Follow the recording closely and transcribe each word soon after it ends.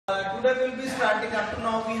today we'll be starting. Up to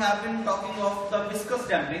now we have been talking of the viscous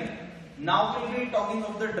damping. Now we'll be talking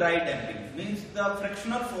of the dry damping. Means the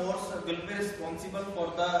frictional force will be responsible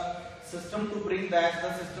for the system to bring back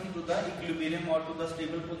the system to the equilibrium or to the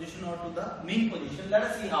stable position or to the mean position. Let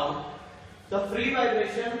us see how. The free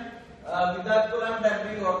vibration with the coloumb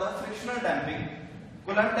damping or the frictional damping.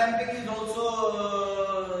 Coloumb damping is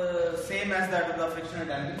also same as that of the frictional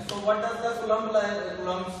damping. So what does the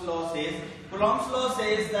Coulomb's law says? Coulomb's law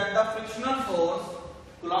says that the frictional force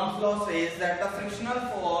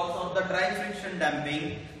of the dry friction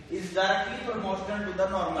damping is directly proportional to the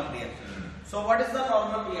normal reaction. So what is the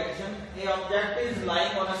normal reaction? A object is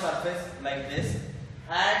lying on a surface like this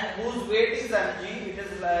and whose weight is mg, it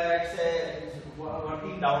is let's say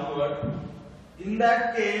working downward. In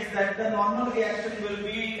that case, that the normal reaction will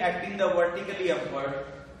be acting the vertically upward.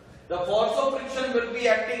 The force of friction will be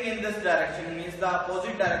acting in this direction, means the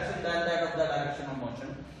opposite direction than that of the direction of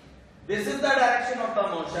motion. This is the direction of the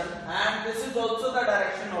motion and this is also the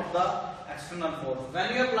direction of the external force.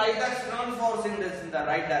 When you apply the external force in the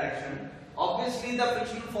right direction, obviously the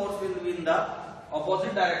friction force will be in the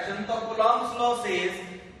opposite direction. So Coulomb's law says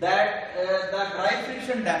that the dry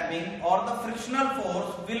friction damping or the frictional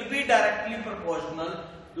force will be directly proportional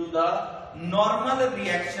to the normal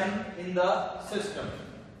reaction in the system.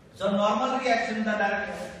 So normal reaction, the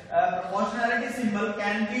proportionality symbol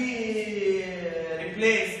can be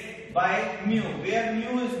replaced by mu, where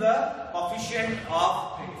mu is the coefficient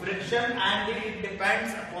of friction and it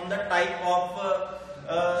depends upon the type of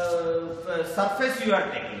surface you are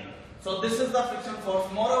taking. So this is the friction force.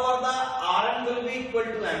 Moreover, the Rm will be equal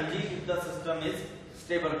to mg if the system is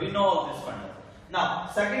stable. We know all this one. Now,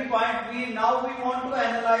 second point, we want to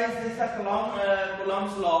analyze this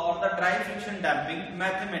Coulomb's law or the dry friction damping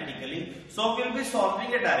mathematically. So we will be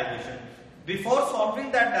solving a derivation. Before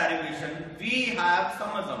solving that derivation, we have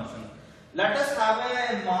some assumption. Let us have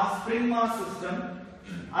a spring mass system.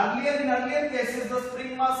 In earlier cases, the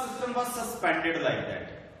spring mass system was suspended like that.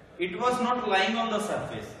 It was not lying on the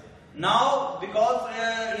surface. Now, because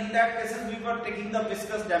in that cases we were taking the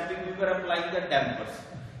viscous damping, we were applying the dampers.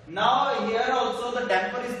 Now here also the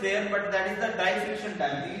damper is there, but that is the dry friction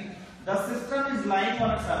damping. The system is lying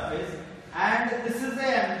on a surface and this is a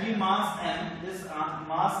mg mass m. This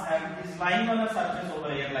mass m is lying on a surface over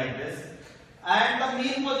here like this. And the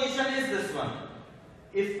mean position is this one.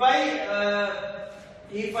 If I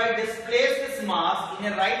displace this mass in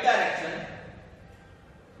a right direction,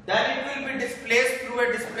 then it will be displaced through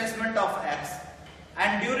a displacement of x,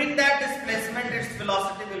 and during that displacement its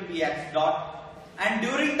velocity will be x dot, and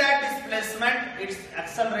during that displacement its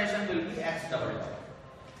acceleration will be x double dot.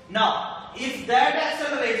 Now if that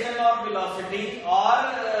acceleration or velocity or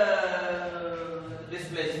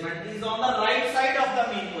displacement is on the right side of the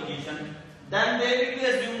mean position, then they will be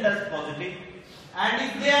assumed as positive, and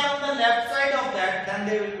if they are on the left side of that, then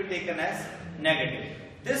they will be taken as negative.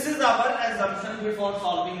 This is our assumption before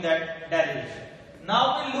solving that derivation.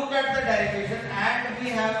 Now we look at the derivation and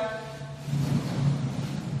we have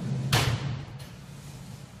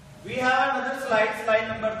another slide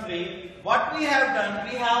number 3. What we have done,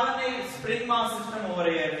 we have a spring mass system over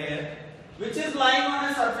here which is lying on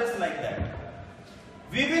a surface like that.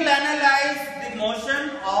 We will analyze the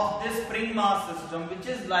motion of this spring mass system which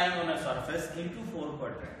is lying on a surface into 4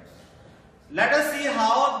 quadrants. Let us see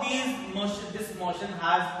how this motion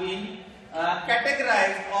has been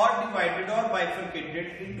categorized or divided or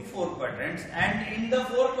bifurcated into 4 quadrants, and in the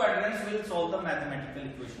 4 quadrants we will solve the mathematical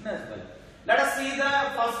equation as well. Let us see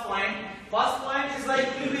the first point. First point is the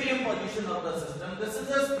equilibrium position of the system. This is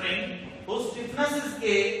a spring whose stiffness is K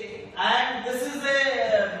and this is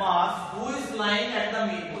a mass who is lying at the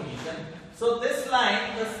mean position. So this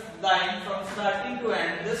line from starting to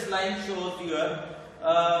end, this line shows your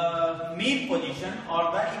mean position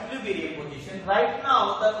or the equilibrium position. Right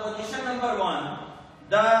now, the position number 1,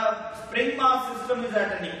 the spring mass system is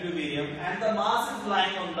at an equilibrium and the mass is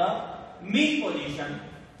lying on the mean position.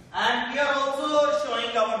 And we are also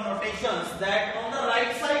showing our notations that on the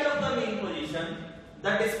right side of the mean position,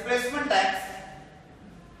 the displacement x,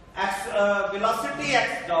 velocity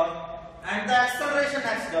x dot and the acceleration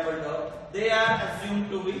x double dot, they are assumed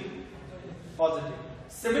to be positive.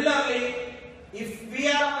 Similarly, if we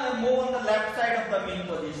are move on the left side of the mean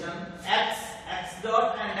position, x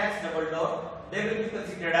dot and x double dot, they will be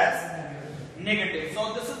considered as negative.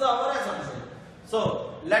 So this is our assumption.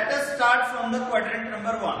 So let us start from the quadrant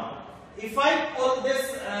number 1. If I pull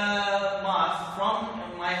this mass from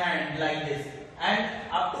my hand like this and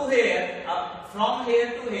up to here, from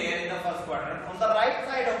here to here in the first quadrant, on the right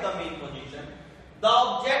side of the mean position, the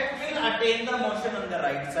object will attain the motion on the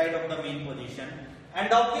right side of the mean position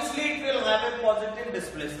and obviously it will have a positive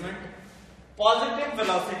displacement, positive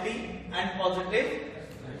velocity and positive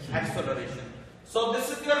acceleration. So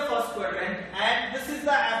this is your first quadrant and this is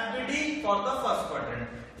the FBD for the first quadrant.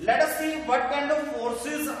 Let us see what kind of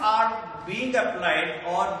forces are being applied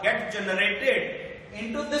or get generated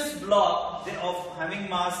into this block of having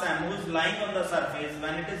mass m who is lying on the surface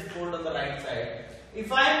when it is pulled on the right side.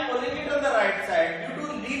 If I am pulling it on the right side, due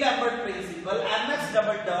to Lee-Lambert principle, mx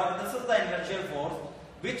double dot, this is the inertial force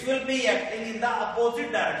which will be acting in the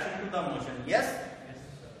opposite direction to the motion. Yes?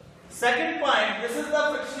 Second point, this is the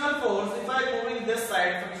frictional force. If I move in this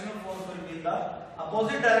side, frictional force will be in the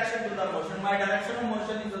opposite direction to the motion. My direction of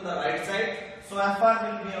motion is on the right side, so Fr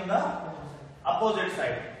will be on the opposite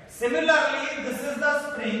side. Similarly, this is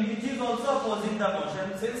the spring which is also opposing the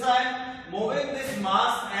motion. Since I am moving this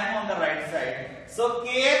mass m on the right side, so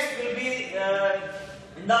kx will be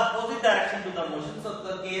in the opposite direction to the motion. So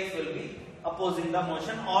the kx will be opposing the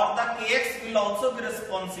motion, or the kx will also be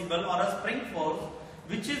responsible, or a spring force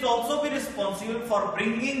which is also be responsible for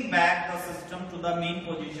bringing back the system to the mean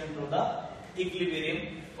position, to the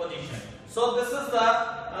equilibrium position. So this is the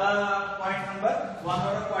point number 1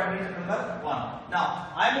 or quadrant number 1. Now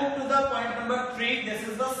I move to the point number 3. This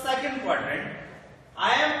is the second quadrant.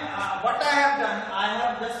 What I have done, I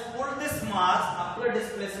have just pulled this mass after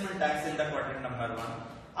displacement x in the quadrant number 1.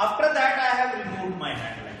 After that I have removed my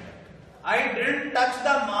hand like that. I didn't touch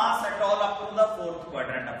the mass at all up to the fourth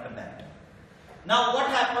quadrant after that. Now what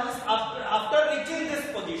happens after reaching this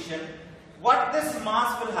position, what this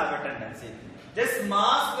mass will have a tendency? This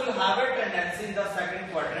mass will have a tendency in the second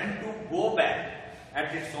quadrant to go back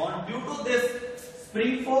at its own due to this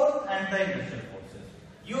spring force and the inertial forces.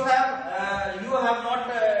 You have not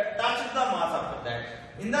touched the mass after that.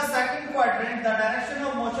 In the second quadrant, the direction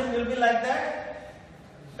of motion will be like that.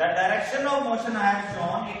 The direction of motion I have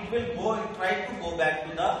shown, it try to go back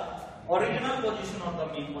to the original position of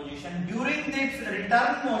the mean position. During its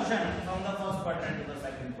return motion from the first quadrant to the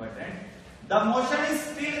second quadrant, the motion is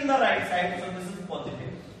still in the right side, so this is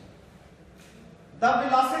positive. The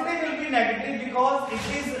velocity will be negative because it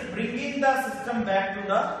is bringing the system back to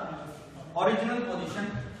the original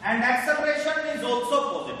position, and acceleration is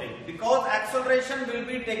also positive because acceleration will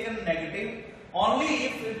be taken negative only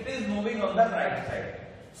if it is moving on the right side.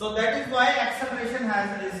 So that is why acceleration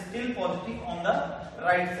is still positive on the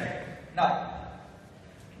right side. Now,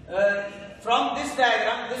 from this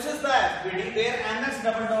diagram, this is the FBD where mx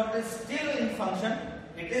double dot is still in function.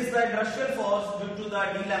 It is the inertial force due to the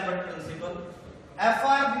Lee-Lambert principle.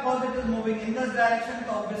 Fr, because it is moving in this direction,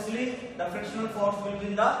 so obviously the frictional force will be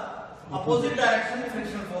in the opposite direction,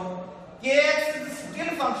 frictional force. Kx is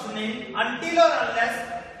still functioning until or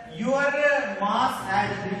unless your mass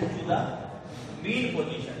has reached to the mean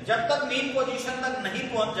position. जब तक mean position तक नहीं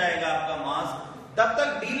पहुंच जाएगा आपका mass, तब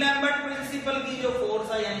तक D-Lambert principal की जो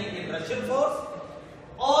फोर्स है यानी इनर्शियल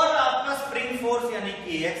फोर्स और आपका स्प्रिंग फोर्स यानी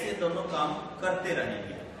kx, ये दोनों काम करते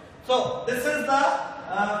रहेंगे. So this is the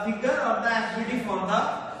figure of the FBD for the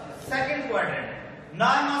second quadrant.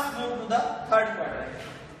 Now I must move to the third quadrant.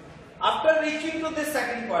 After reaching to the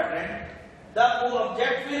second quadrant, the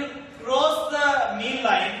object will cross the mean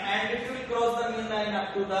line and it will cross the mean line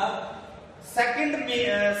up to the second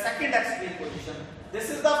extreme position. This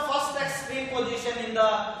is the first extreme position in the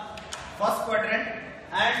first quadrant,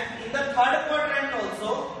 and in the third quadrant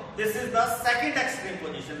also this is the second extreme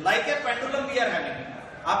position. Like a pendulum we are having.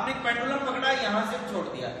 आपने pendulum पकड़ा, यहाँ से छोड़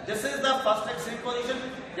दिया. This is the first extreme position.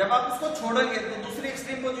 जब आप उसको छोड़ोगे तो दूसरी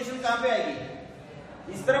extreme position कहाँ पे आएगी?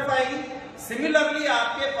 इस तरफ आएगी. Similarly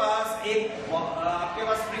आपके पास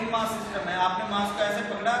स्प्रिंग मास सिस्टम है. आपने मास को ऐसे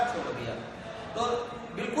पकड़ा, छोड़ दिया, तो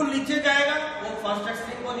बिल्कुल नीचे जाएगा, वो फर्स्ट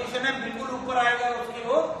एक्सट्रीम पोजीशन है. बिल्कुल ऊपर आएगा, उसकी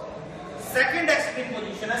वो सेकंड एक्सट्रीम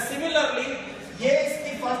पोजीशन है. सिमिलरली ये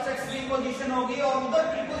इसकी फर्स्ट एक्सट्रीम पोजीशन होगी और उधर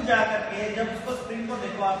बिल्कुल जा करके जब उसको स्प्रिंग को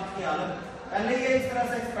देखो आप, इसकी हालत पहले ये इस तरह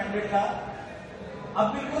से एक्सपेंडेड था, अब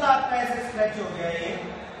बिल्कुल आपका ऐसे स्ट्रेच हो गया. ये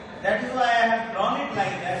that is why I have drawn it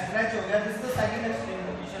like that. Stretch हो गया. This is the second extreme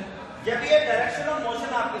position. जब ये डायरेक्शन ऑफ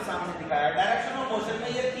मोशन आपके सामने दिखाया, डायरेक्शन ऑफ मोशन में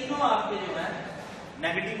ये तीनों आपके जो है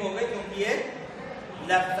नेगेटिव हो गए क्योंकि ये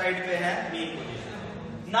लेफ्ट साइड पे है main position.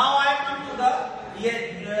 Now I come to the ये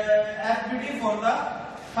FBD for the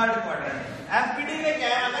third quadrant. FBD में क्या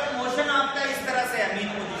है, अगर मोशन आपका इस तरह से है मेन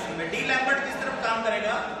पोजीशन में, डी-लैम्बर्ट किस तरफ काम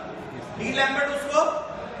करेगा? डी-लैम्बर्ट उसको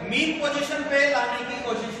मीन पोजीशन पे लाने की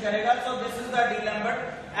कोशिश करेगा. So this is the D-Lambert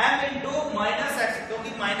m into minus x,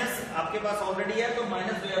 क्योंकि माइनस आपके पास ऑलरेडी है तो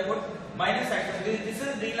minus we put minus x. This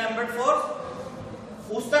is D-Lambert force.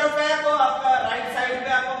 उस तरफ है तो आपका राइट साइड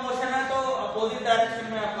पे आपका मोशन है तो अपोजिट डायरेक्शन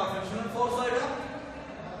में आपका फ्रिक्शनल फोर्स होगा.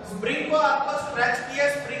 स्प्रिंग को आपको स्ट्रेच किया,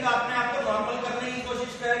 स्प्रिंग आपने आपको नॉर्मल करने की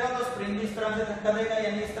कोशिश करेगा तो स्प्रिंग भी इस तरह से धक्का देगा,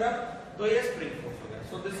 यानी इस तरफ, तो ये स्प्रिंग फोर्स हो गया.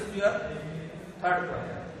 So this is your third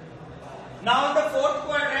quadrant. Now in the fourth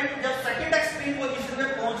quadrant जब सेकंड एक्सट्रीम पोजीशन में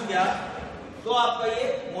पहुंच गया तो आपका ये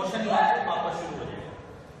मोशन यहां से वापस शुरू हो जाएगा.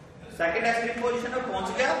 सेकंड एक्सट्रीम पोजीशन में पहुंच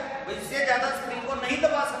गया, इससे ज्यादा स्प्रिंग को नहीं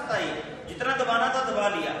दबा सकता, ये जितना दबाना था दबा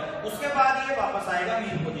लिया. उसके बाद ये वापस आएगा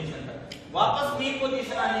मीन पोजीशन पर. वापस मीन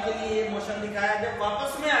पोजीशन आने के लिए ये मोशन दिखाया. जब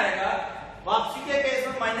वापस में आएगा, वापसी के केस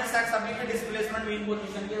में माइनस एक्स, अभी भी डिस्प्लेसमेंट मीन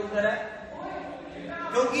पोजीशन के ऊपर है,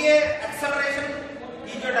 क्योंकि ये एक्सेलरेशन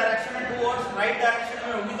की जो डायरेक्शन है टुवर्ड्स राइट डायरेक्शन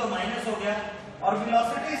में होगी तो माइनस हो गया, और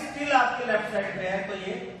वेलोसिटी स्टिल आपके लेफ्ट साइड पे है तो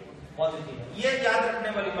ये पॉजिटिव है. ये याद रखने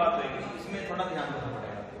वाली बात होगी, इसमें थोड़ा ध्यान देना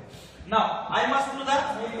पड़ेगा. Now I must do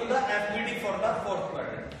the FBD for the fourth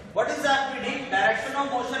quadrant. What is FBD? Direction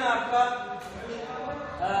of motion आपका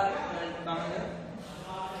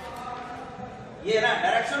ये ना,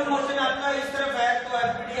 डायरेक्शन ऑफ मोशन आपका इस तरफ है तो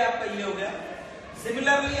एफबीडी आपका ये हो गया.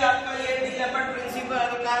 सिमिलरली आपका ये डीलैम्बर्ट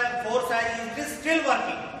प्रिंसिपल का फोर्स है, it is still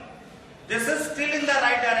working, this is still in the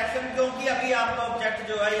right direction, क्योंकि अभी आपका ऑब्जेक्ट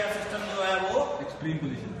जो है या सिस्टम जो है वो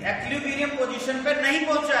एक्विलिब्रियम पोजीशन पे नहीं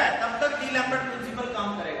पहुंचा है, तब तक डीलैम्बर्ट प्रिंसिपल काम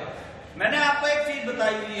करेगा. मैंने आपको एक चीज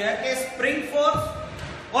बताई हुई है कि स्प्रिंग फोर्स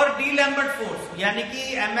और डीलैम्बर्ट फोर्स यानी कि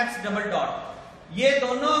mx डबल डॉट, ये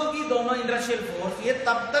दोनों की दोनों इनर्शियल फोर्स ये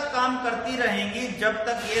तब तक काम करती रहेंगी जब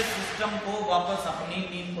तक ये सिस्टम को वापस अपनी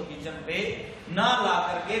मीन पोजीशन पे ना ला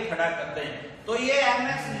करके खड़ा करते हैं. तो ये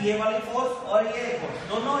mx, ये वाली फोर्स और ये फोर्स,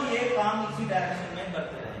 दोनों ये काम इसी डायरेक्शन में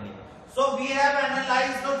करते रहेंगे. So we have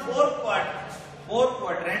analysed the four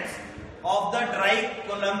quadrants of the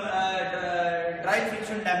dry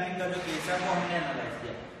friction damping का जो केस है वो हमने एनालाइज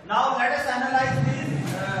किया. Now let us analyse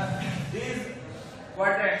these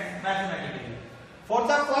quadrants mathematically. For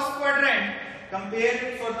the first quadrant, compare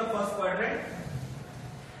it for the first quadrant.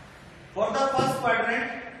 For the first quadrant,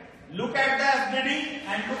 look at the FBD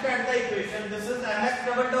and look at the equation. This is mx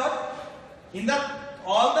double dot. In the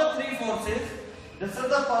all the three forces, this is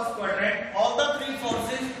the first quadrant. All the three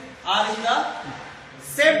forces are in the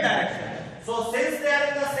same direction. So since they are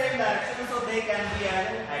in the same direction, so they can be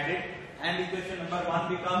added, and equation number 1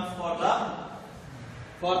 becomes for the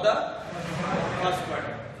first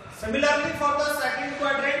quadrant. Similarly, for the second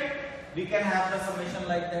quadrant, we can have the summation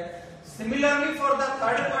like that. Similarly, for the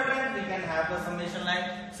third quadrant, we can have the summation like.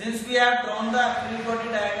 Since we have drawn the free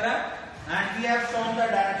body diagram and we have shown the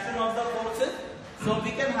direction of the forces, so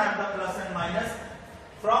we can have the plus and minus.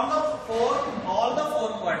 From all the four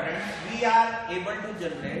quadrants, we are able to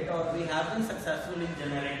generate, or we have been successful in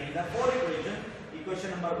generating the four equations. Equation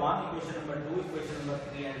number 1, equation number 2, equation number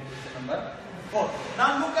 3, and equation number 4. Now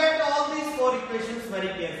look at all these four equations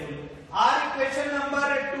very carefully. Are equation number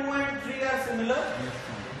 2 and 3 are similar? Yes,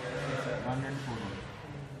 1 and 4.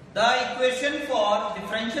 The equation for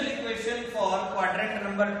differential equation for quadrant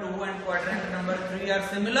number 2 and quadrant number 3 are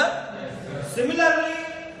similar. Yes. Similarly,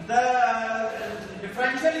 the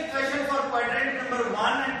differential equation for quadrant number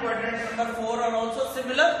 1 and quadrant number 4 are also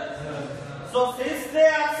similar. Yes. So since they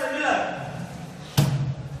are similar,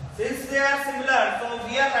 so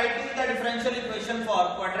we are writing the differential equation for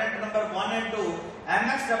quadrant number 1 and 2,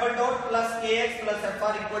 mx double dot plus kx plus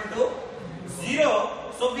fr equal to 0.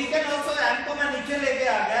 So we can also m को मैं नीचे लेके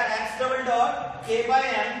आ गया, x double dot k by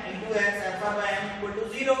m into x fr by m equal to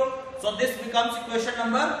 0. So this becomes equation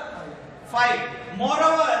number 5.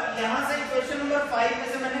 Moreover, यहाँ से equation number 5 में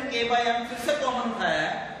से मैंने k by m फिर से कॉमन उठाया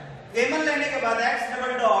है. कॉमन लेने के बाद x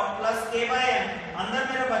double dot plus k by m, अंदर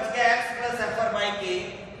मेरा बच गया x plus fr by k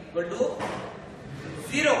equal to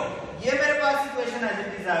 0. ये मेरे पास इक्वेशन एज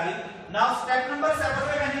इट इज आ गई. नाउ स्टेप नंबर 7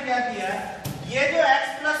 में मैंने क्या किया, ये जो x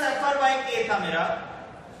plus fr by k था मेरा,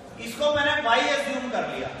 इसको मैंने y एज्यूम कर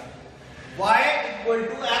लिया. y equal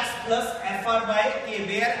to x plus fr by k,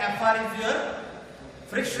 where fr is your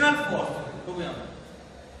frictional force. तो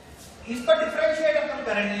इसको डिफरेंशिएट अपन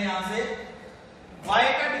करेंगे, यहां से y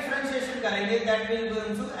का डिफरेंशिएशन करेंगे, that will go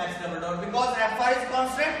into x double dot because fr is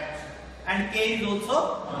constant and k is also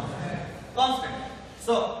constant.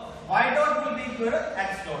 So y dot will be equal to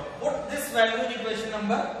x dot. Put this value in equation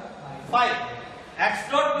number 5.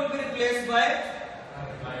 X dot will be replaced by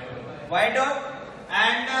y dot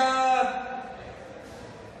and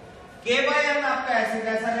k by m आपका ऐसे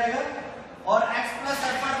कैसा रहेगा, और x plus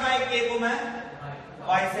fr by k को मैं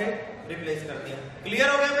y से replace कर दिया. क्लियर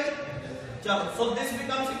हो गया भाई? चलो, so this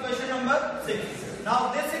becomes equation number 6. Now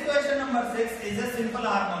this equation number 6 is a simple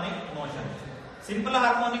harmonic motion. Simple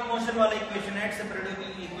harmonic motion वाला equation है,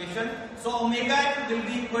 separating equation. So omega m will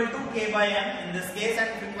be equal to k by m in this case, and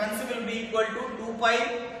frequency will be equal to 2 pi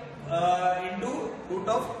into root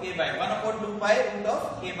of k by 1 upon 2 pi root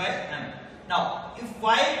of k by m. Now, if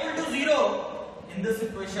y equal to 0 in this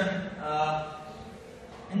equation,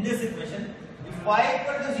 if y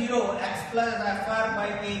equal to 0, x plus fr by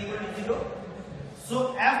k equal to 0.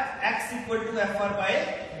 So x equal to fr by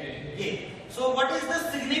k. So what is the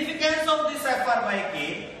significance of this fr by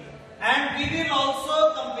k? And we will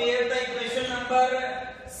also compare the equation number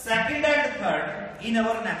 2nd and 3rd in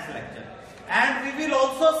our next lecture. And we will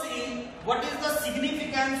also see what is the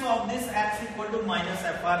significance of this x equal to minus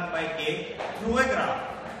fr by k through a graph.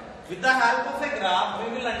 With the help of a graph,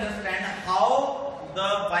 we will understand how the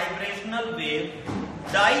vibrational wave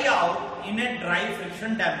die out in a dry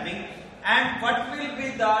friction damping and what will be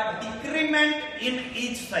the decrement in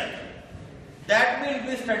each cycle. That we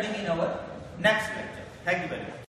will be studying in our next lecture. Thank you very much.